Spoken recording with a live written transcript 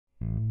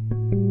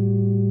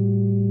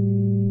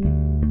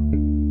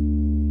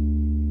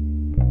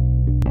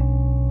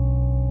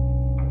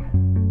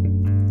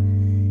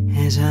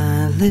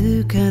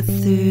look out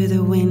through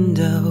the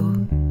window,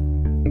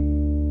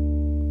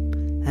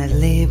 I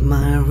leave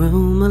my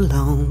room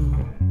alone.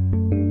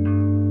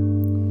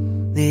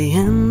 The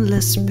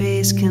endless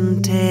space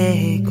can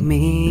take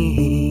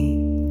me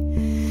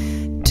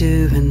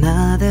to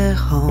another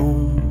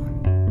home.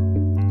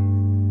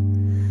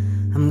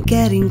 I'm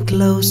getting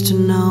close to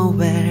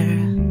nowhere,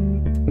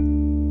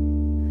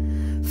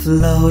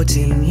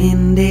 floating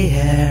in the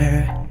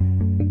air.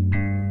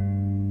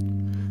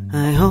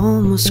 I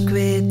almost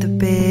quit the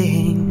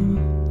being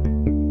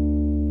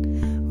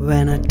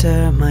when I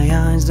turn my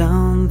eyes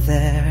down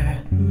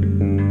there,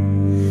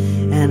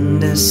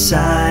 and the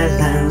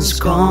silence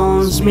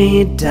calms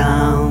me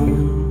down.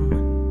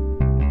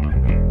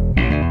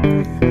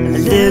 I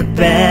look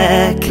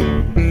back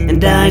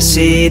and I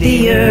see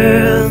the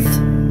earth.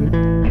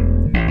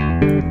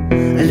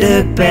 I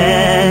look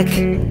back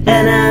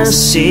and I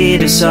see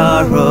the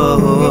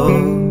sorrow.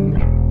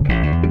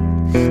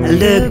 I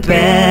look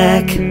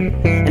back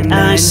and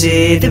I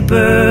see the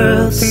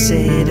birth,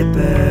 see the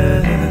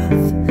birth.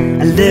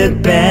 I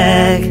look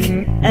back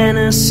and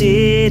I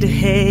see the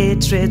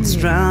hatred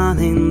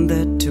drowning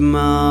the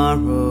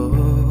tomorrow,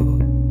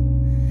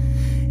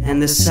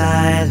 and the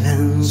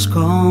silence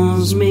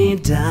calms me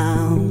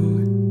down.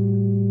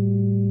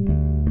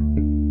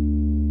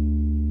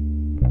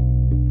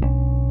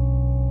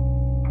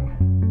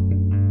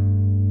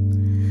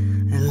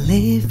 I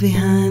leave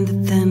behind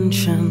the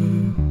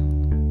tension.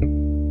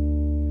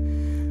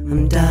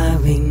 I'm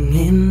diving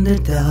in the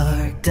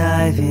dark,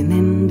 diving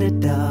in the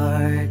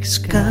dark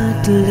sky.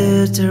 Got to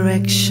lose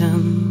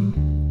direction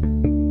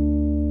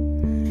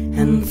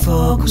and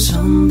focus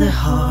on the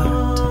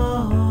heart.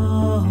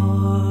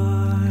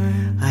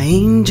 I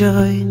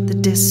enjoy the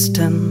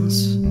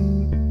distance,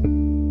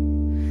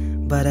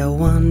 but I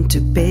want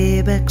to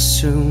be back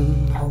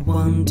soon. I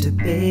want to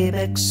be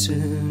back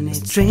soon. A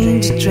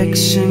strange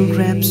attraction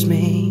grabs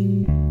me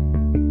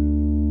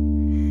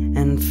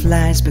and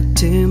flies back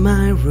to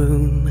my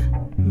room,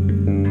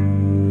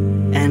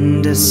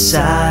 and the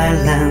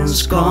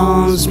silence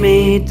calms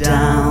me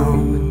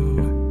down.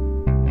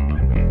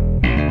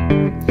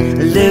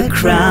 I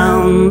look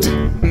round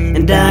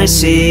and I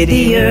see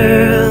the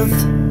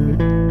earth.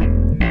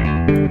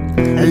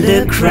 I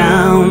look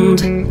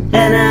round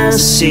and I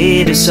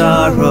see the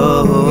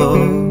sorrow.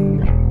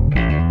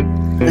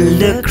 I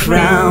look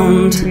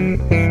round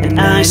and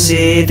I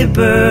see the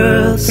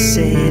birth,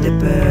 see the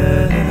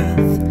birth.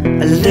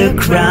 I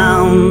look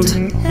round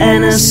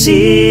and I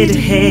see the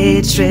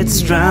hatred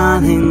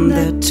drowning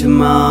the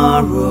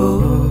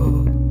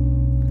tomorrow,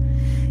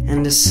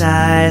 and the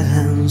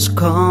silence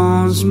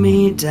calms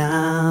me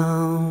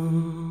down.